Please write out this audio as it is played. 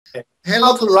Hello.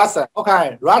 How to Russia?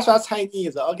 Okay, Russia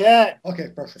Chinese. Okay. Okay,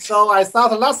 perfect. So I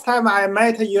thought last time I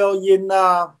met you in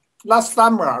last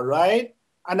summer, right?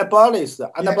 Anabolis,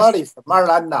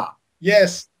 Marlana.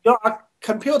 Yes. You're a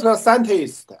computer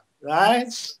scientist,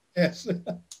 right? Yes.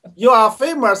 You are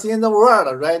famous in the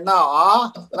world right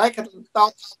now, like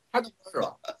Dr.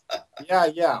 Canavero. Yeah,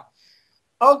 yeah.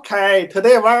 Okay,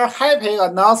 today very happy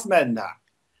announcement.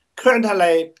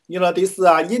 Currently, this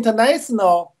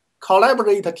international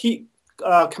collaborative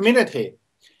community,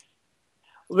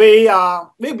 we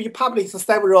will be published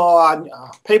several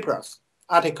papers,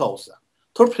 articles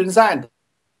to present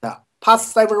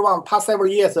past several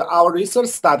years our research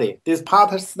study. This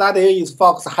part study is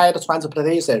focused head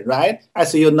transplantation, right?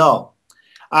 As you know,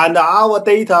 and our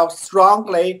data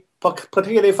strongly,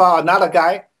 particularly for another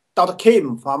guy, Dr.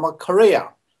 Kim from Korea.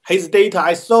 His data,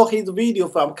 I saw his video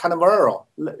from Canavero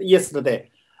yesterday.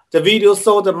 The video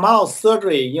showed the mouse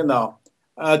surgery,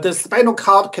 the spinal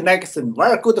cord connection,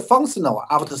 very good functional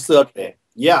after surgery.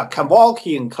 Yeah, can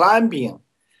walking, climbing.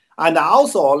 And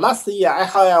also last year, I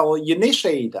have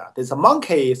initiated this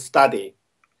monkey study.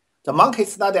 The monkey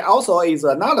study also is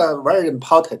another very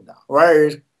important,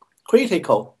 very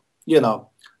critical,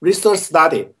 research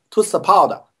study to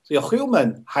support the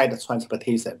human head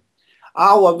transplantation.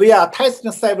 We are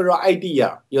testing several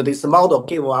ideas. This model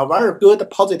give a very good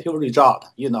positive result.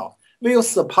 We will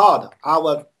support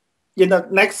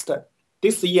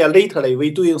this year lately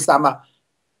we're doing some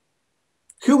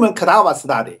human cadaver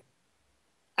study.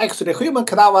 Actually, human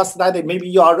cadaver study maybe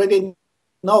you already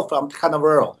know from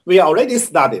Canavero. We already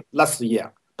studied last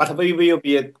year, but we will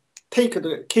be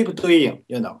keep doing.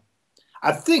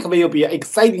 I think will be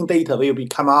exciting data will be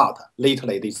come out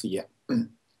lately this year.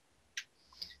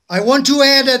 I want to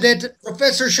add that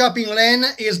Professor Xiaoping Len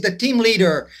is the team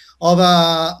leader of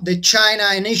the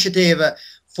China initiative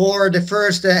for the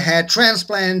first head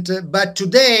transplant. But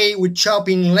today with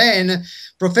Xiaoping Len,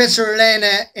 Professor Len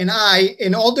and I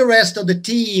and all the rest of the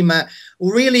team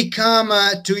really come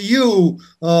to you,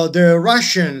 the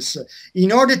Russians,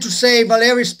 in order to save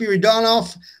Valery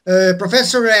Spiridonov.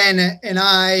 Professor Len and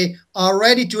I are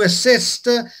ready to assist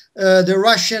the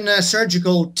Russian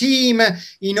surgical team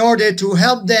in order to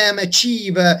help them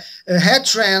achieve a head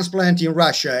transplant in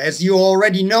Russia. As you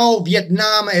already know,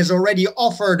 Vietnam has already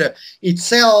offered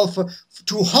itself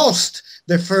to host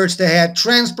the first head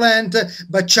transplant,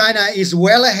 but China is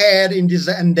well ahead in this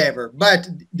endeavor. But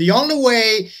the only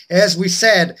way, as we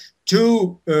said,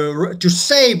 to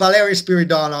save Valery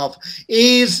Spiridonov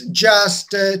is just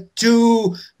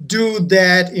to do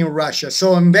that in Russia.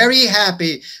 So I'm very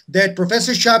happy that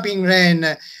Professor Xiaoping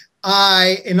Ren,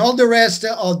 I, and all the rest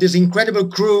of this incredible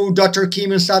crew, Dr.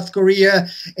 Kim in South Korea,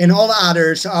 and all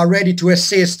others are ready to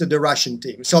assist the Russian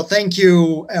team. So thank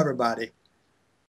you, everybody.